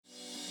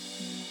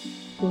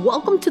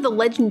Welcome to the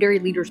Legendary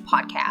Leaders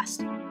Podcast,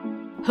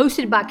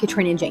 hosted by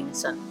Katrina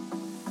Jameson.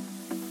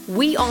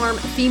 We arm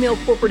female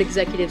corporate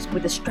executives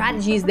with the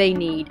strategies they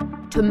need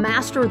to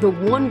master the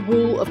one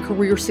rule of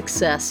career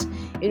success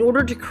in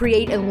order to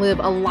create and live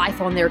a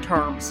life on their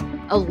terms,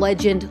 a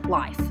legend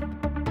life.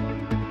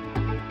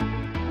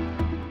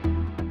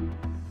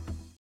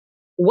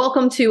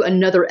 Welcome to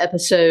another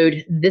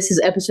episode. This is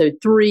episode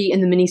 3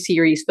 in the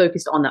mini-series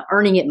focused on the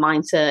Earning It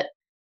mindset.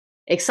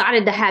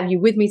 Excited to have you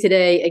with me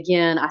today.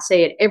 Again, I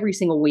say it every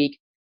single week,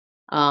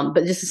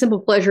 but just a simple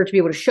pleasure to be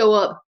able to show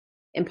up,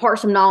 impart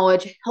some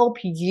knowledge, help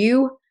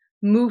you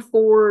move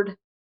forward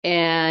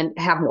and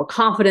have more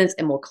confidence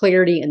and more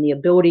clarity and the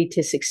ability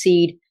to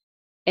succeed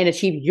and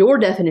achieve your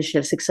definition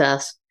of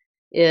success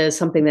is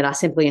something that I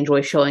simply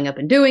enjoy showing up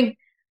and doing.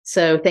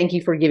 So thank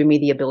you for giving me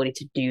the ability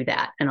to do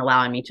that and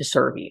allowing me to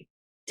serve you.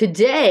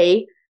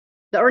 Today,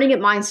 the Earning It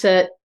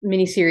Mindset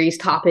mini-series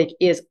topic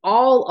is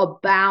all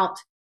about,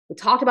 we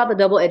talked about the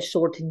double-edged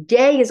sword.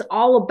 Today is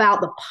all about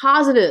the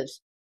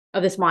positives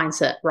of this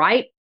mindset,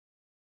 right?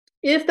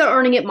 If the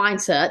Earning It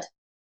mindset,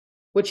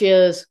 which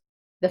is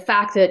the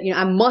fact that,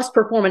 I must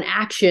perform an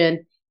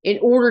action in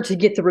order to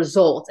get the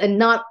results. And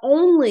not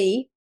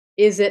only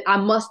is it, I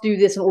must do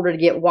this in order to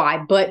get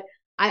Y, but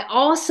I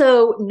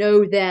also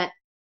know that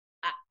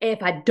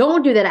if I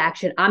don't do that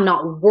action, I'm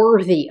not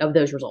worthy of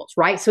those results,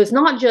 right? So it's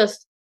not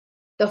just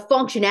the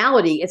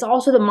functionality, it's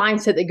also the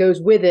mindset that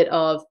goes with it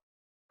of,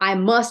 I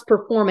must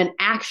perform an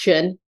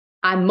action,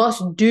 I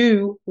must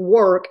do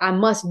work, I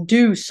must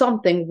do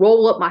something,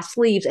 roll up my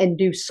sleeves and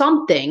do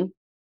something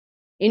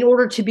in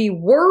order to be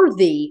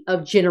worthy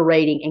of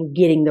generating and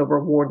getting the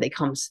reward that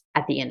comes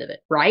at the end of it,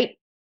 right?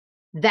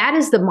 That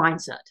is the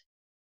mindset.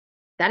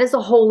 That is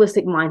the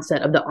holistic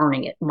mindset of the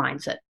Earning It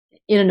mindset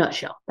in a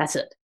nutshell. That's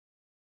it.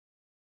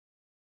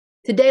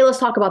 Today, let's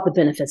talk about the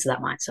benefits of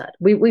that mindset.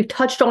 We've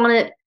touched on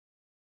it.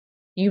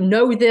 You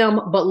know them,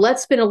 but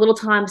let's spend a little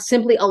time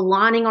simply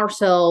aligning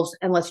ourselves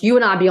and let's you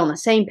and I be on the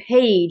same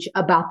page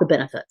about the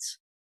benefits.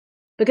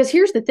 Because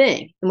here's the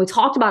thing, and we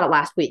talked about it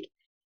last week.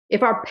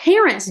 If our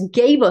parents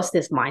gave us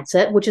this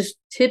mindset, which is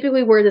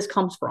typically where this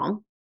comes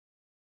from,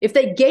 if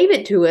they gave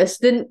it to us,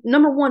 then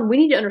number one, we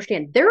need to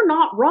understand they're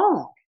not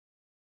wrong.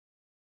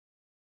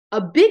 A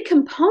big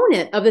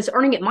component of this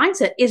Earning It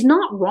mindset is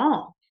not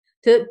wrong.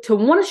 To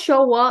want to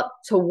show up,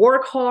 to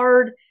work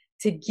hard,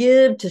 to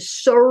give, to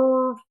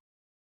serve,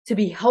 to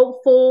be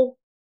helpful,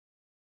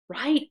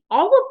 right?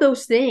 All of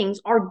those things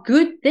are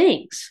good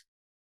things.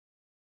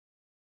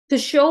 To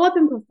show up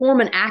and perform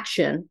an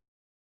action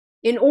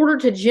in order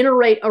to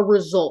generate a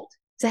result,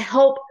 to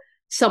help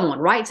someone,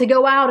 right? To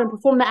go out and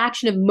perform the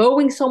action of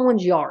mowing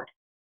someone's yard,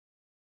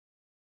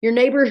 your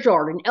neighbor's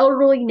yard, an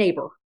elderly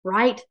neighbor,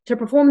 right? To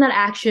perform that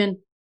action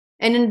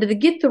and then to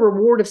get the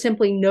reward of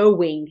simply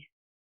knowing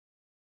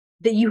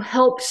that you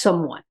helped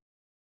someone,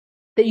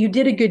 that you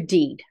did a good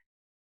deed.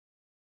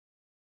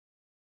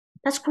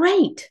 That's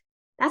great.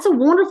 That's a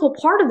wonderful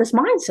part of this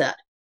mindset.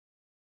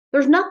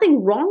 There's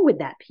nothing wrong with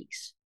that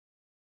piece.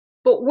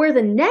 But where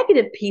the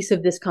negative piece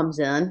of this comes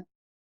in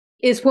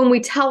is when we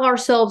tell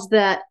ourselves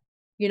that,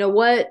 you know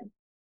what,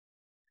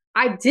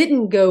 I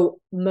didn't go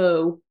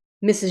mow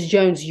Mrs.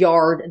 Jones'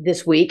 yard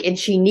this week and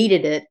she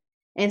needed it.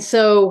 And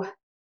so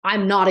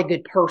I'm not a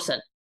good person.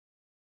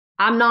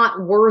 I'm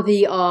not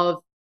worthy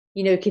of,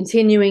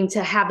 continuing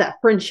to have that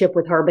friendship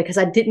with her because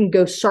I didn't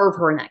go serve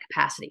her in that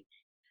capacity.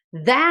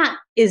 That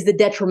is the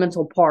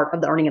detrimental part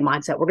of the Earning It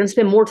mindset. We're going to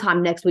spend more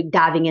time next week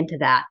diving into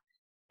that.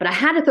 But I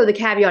had to throw the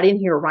caveat in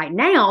here right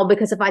now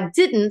because if I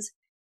didn't,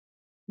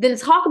 then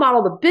talk about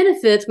all the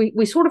benefits,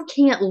 we sort of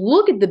can't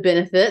look at the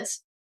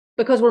benefits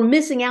because we're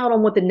missing out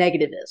on what the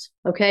negative is.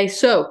 Okay,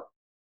 so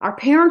our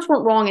parents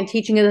weren't wrong in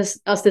teaching us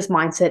this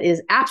mindset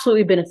is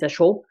absolutely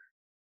beneficial,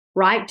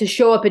 right? To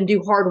show up and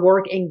do hard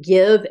work and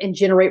give and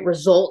generate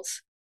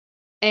results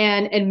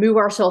and move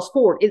ourselves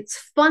forward. It's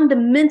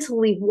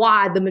fundamentally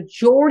why the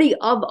majority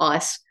of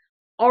us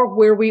are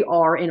where we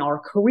are in our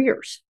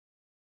careers.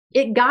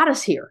 It got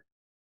us here.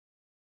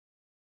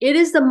 It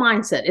is the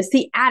mindset, it's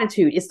the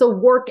attitude, it's the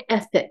work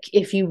ethic,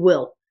 if you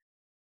will,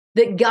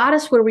 that got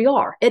us where we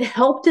are. It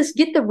helped us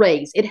get the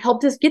raise. It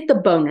helped us get the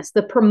bonus,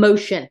 the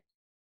promotion.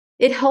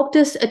 It helped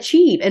us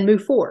achieve and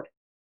move forward.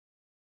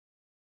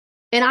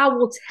 And I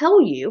will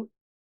tell you,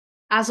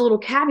 as a little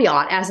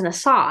caveat, as an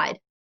aside,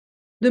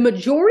 the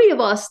majority of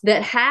us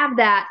that have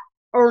that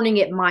Earning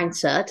It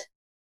mindset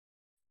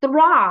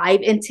thrive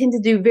and tend to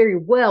do very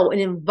well in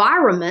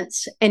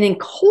environments and in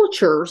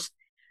cultures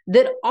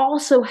that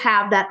also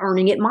have that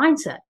Earning It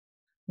mindset.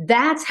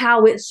 That's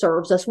how it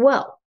serves us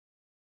well,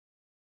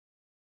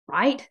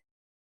 right?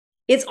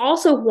 It's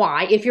also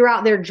why if you're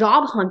out there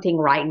job hunting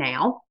right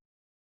now,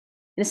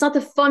 and it's not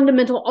the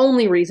fundamental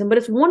only reason, but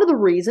it's one of the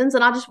reasons,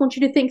 and I just want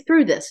you to think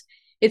through this.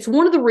 It's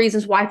one of the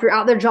reasons why if you're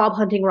out there job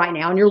hunting right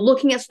now and you're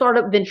looking at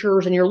startup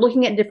ventures and you're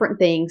looking at different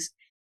things,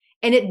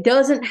 and it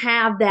doesn't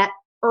have that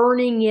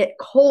Earning It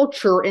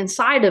culture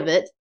inside of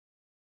it,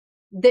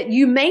 that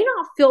you may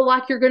not feel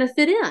like you're going to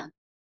fit in.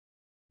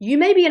 You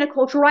may be in a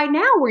culture right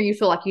now where you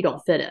feel like you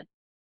don't fit in.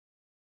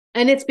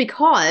 And it's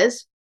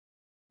because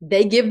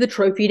they give the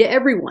trophy to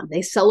everyone.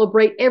 They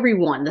celebrate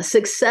everyone. The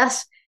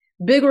success,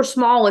 big or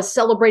small, is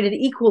celebrated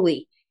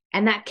equally.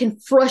 And that can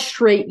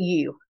frustrate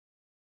you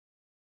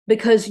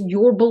because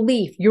your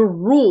belief, your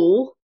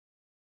rule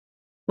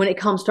when it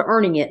comes to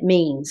earning it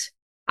means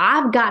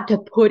I've got to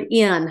put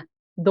in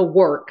the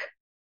work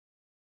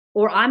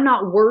or I'm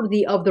not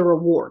worthy of the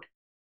reward.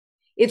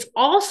 It's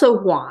also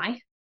why,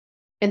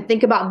 and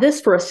think about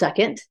this for a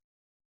second,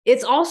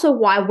 it's also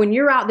why when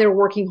you're out there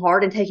working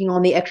hard and taking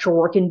on the extra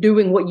work and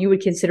doing what you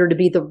would consider to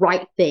be the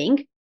right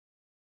thing,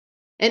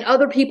 and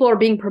other people are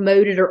being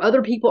promoted or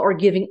other people are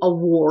giving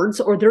awards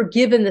or they're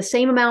given the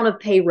same amount of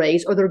pay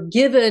raise or they're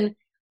given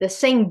the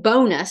same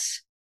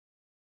bonus,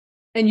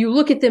 and you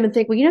look at them and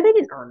think, well, they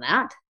didn't earn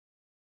that.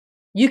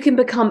 You can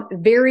become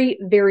very,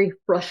 very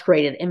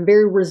frustrated and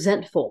very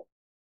resentful.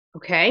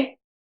 Okay?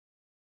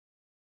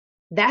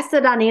 That's the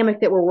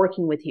dynamic that we're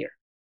working with here.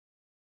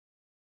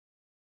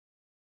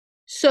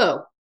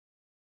 So,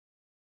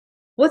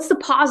 what's the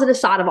positive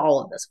side of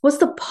all of this? What's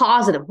the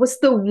positive? What's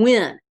the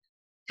win?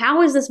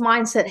 How has this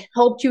mindset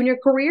helped you in your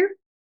career?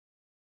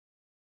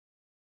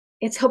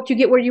 It's helped you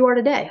get where you are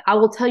today. I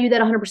will tell you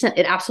that 100%.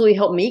 It absolutely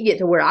helped me get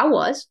to where I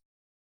was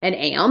and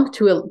am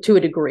to a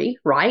degree,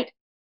 right?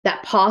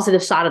 That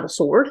positive side of the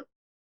sword.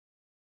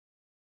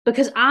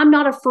 Because I'm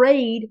not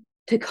afraid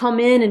to come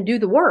in and do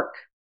the work.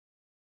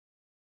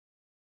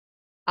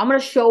 I'm going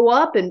to show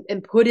up and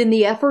put in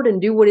the effort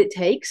and do what it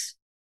takes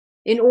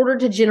in order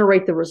to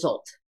generate the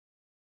result.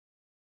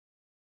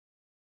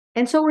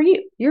 And so are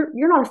you. You're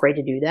not afraid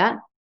to do that.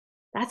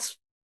 That's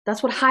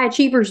what high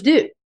achievers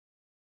do.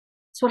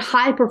 That's what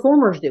high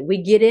performers do.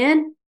 We get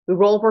in, we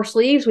roll up our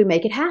sleeves, we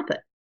make it happen.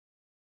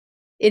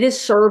 It has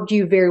served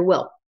you very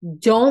well.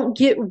 Don't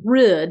get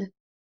rid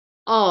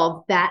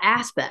of that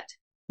aspect.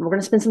 We're going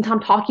to spend some time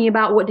talking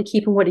about what to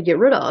keep and what to get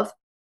rid of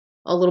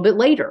a little bit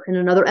later in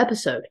another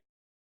episode.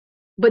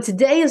 But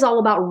today is all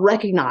about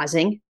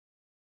recognizing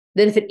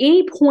that if at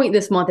any point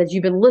this month as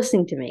you've been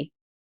listening to me,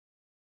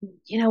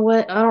 you know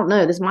what, I don't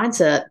know, this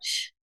mindset,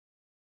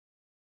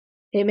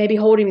 it may be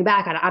holding me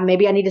back.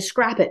 Maybe I need to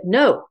scrap it.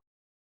 No,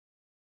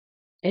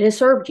 it has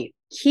served you.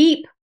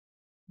 Keep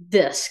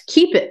this.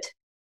 Keep it.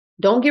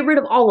 Don't get rid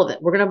of all of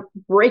it. We're going to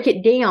break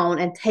it down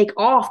and take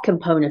off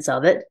components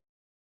of it.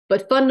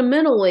 But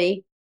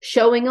fundamentally,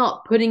 showing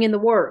up, putting in the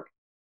work,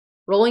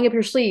 rolling up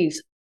your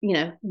sleeves,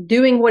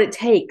 doing what it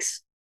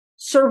takes,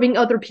 serving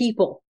other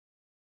people,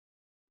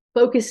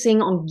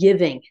 focusing on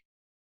giving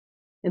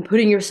and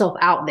putting yourself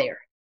out there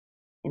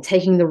and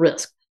taking the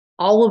risk.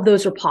 All of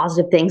those are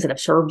positive things that have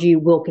served you,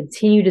 will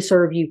continue to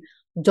serve you.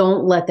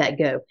 Don't let that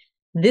go.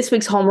 This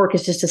week's homework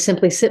is just to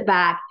simply sit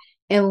back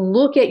and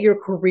look at your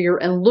career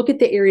and look at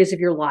the areas of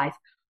your life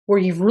where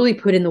you've really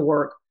put in the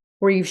work,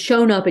 where you've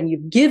shown up and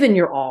you've given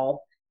your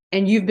all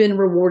and you've been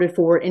rewarded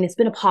for it and it's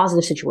been a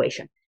positive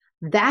situation.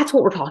 That's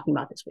what we're talking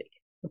about this week,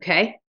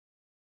 okay?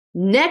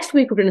 Next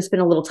week, we're going to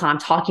spend a little time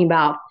talking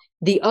about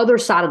the other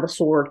side of the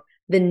sword,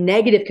 the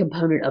negative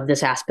component of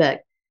this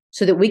aspect,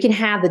 so that we can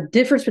have the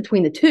difference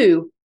between the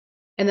two.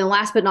 And then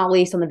last but not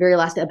least, on the very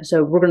last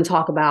episode, we're going to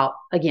talk about,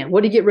 again,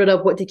 what to get rid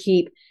of, what to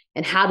keep,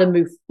 and how to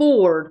move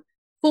forward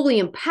fully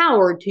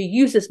empowered to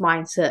use this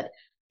mindset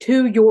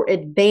to your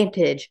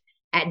advantage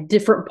at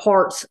different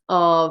parts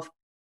of,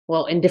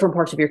 in different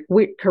parts of your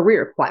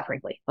career, quite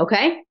frankly.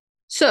 Okay?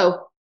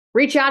 So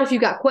reach out if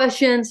you've got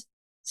questions.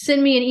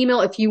 Send me an email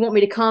if you want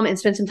me to come and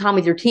spend some time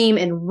with your team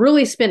and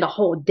really spend a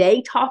whole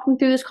day talking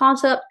through this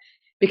concept,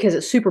 because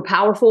it's super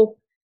powerful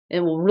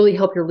and will really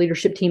help your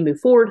leadership team move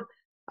forward.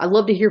 I'd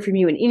love to hear from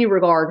you in any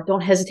regard.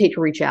 Don't hesitate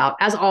to reach out.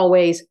 As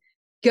always,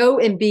 go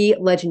and be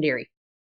legendary.